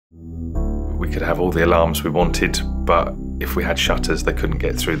could have all the alarms we wanted, but if we had shutters, they couldn't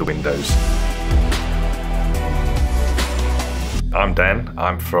get through the windows. I'm Dan.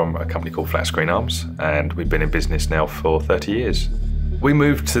 I'm from a company called Flatscreens, and we've been in business now for 30 years. We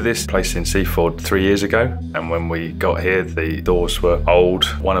moved to this place in Seaford 3 years ago, and when we got here, the doors were old,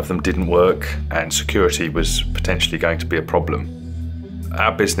 one of them didn't work, and security was potentially going to be a problem.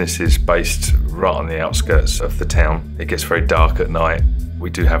 Our business is based right on the outskirts of the town. It gets very dark at night. We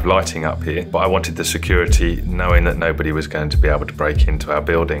do have lighting up here, but I wanted the security knowing that nobody was going to be able to break into our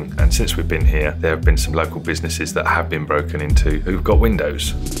building. And since we've been here, there have been some local businesses that have been broken into who've got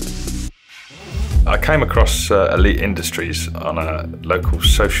windows. I came across Elite Industries on a local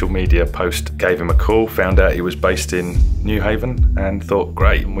social media post, gave him a call, found out he was based in Newhaven, and thought,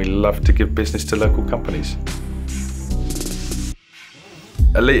 great, we love to give business to local companies.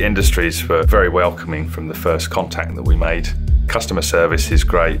 Elite Industries were very welcoming from the first contact that we made. Customer service is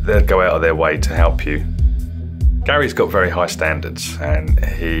great. They'll go out of their way to help you. Gary's got very high standards, and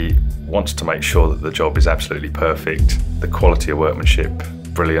he wants to make sure that the job is absolutely perfect. The quality of workmanship,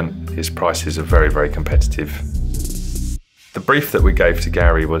 brilliant. His prices are very, very competitive. The brief that we gave to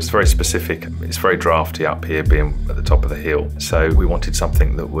Gary was very specific. It's very drafty up here, being at the top of the hill. So we wanted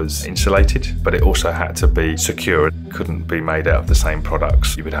something that was insulated, but it also had to be secure. It couldn't be made out of the same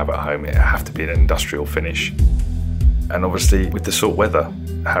products you would have at home. It had to be an industrial finish. And obviously, with the salt weather,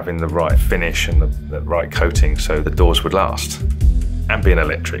 having the right finish and the right coating so the doors would last. And being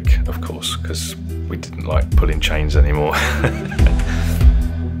electric, of course, because we didn't like pulling chains anymore.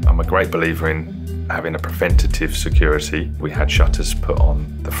 I'm a great believer in having a preventative security. We had shutters put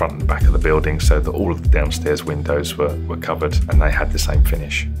on the front and back of the building so that all of the downstairs windows were covered and they had the same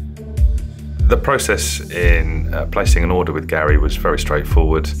finish. The process in placing an order with Gary was very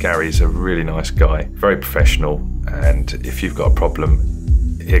straightforward. Gary's a really nice guy, very professional, and if you've got a problem,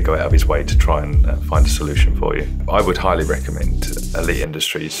 he'll go out of his way to try and find a solution for you. I would highly recommend Elite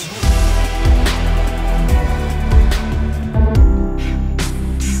Industries.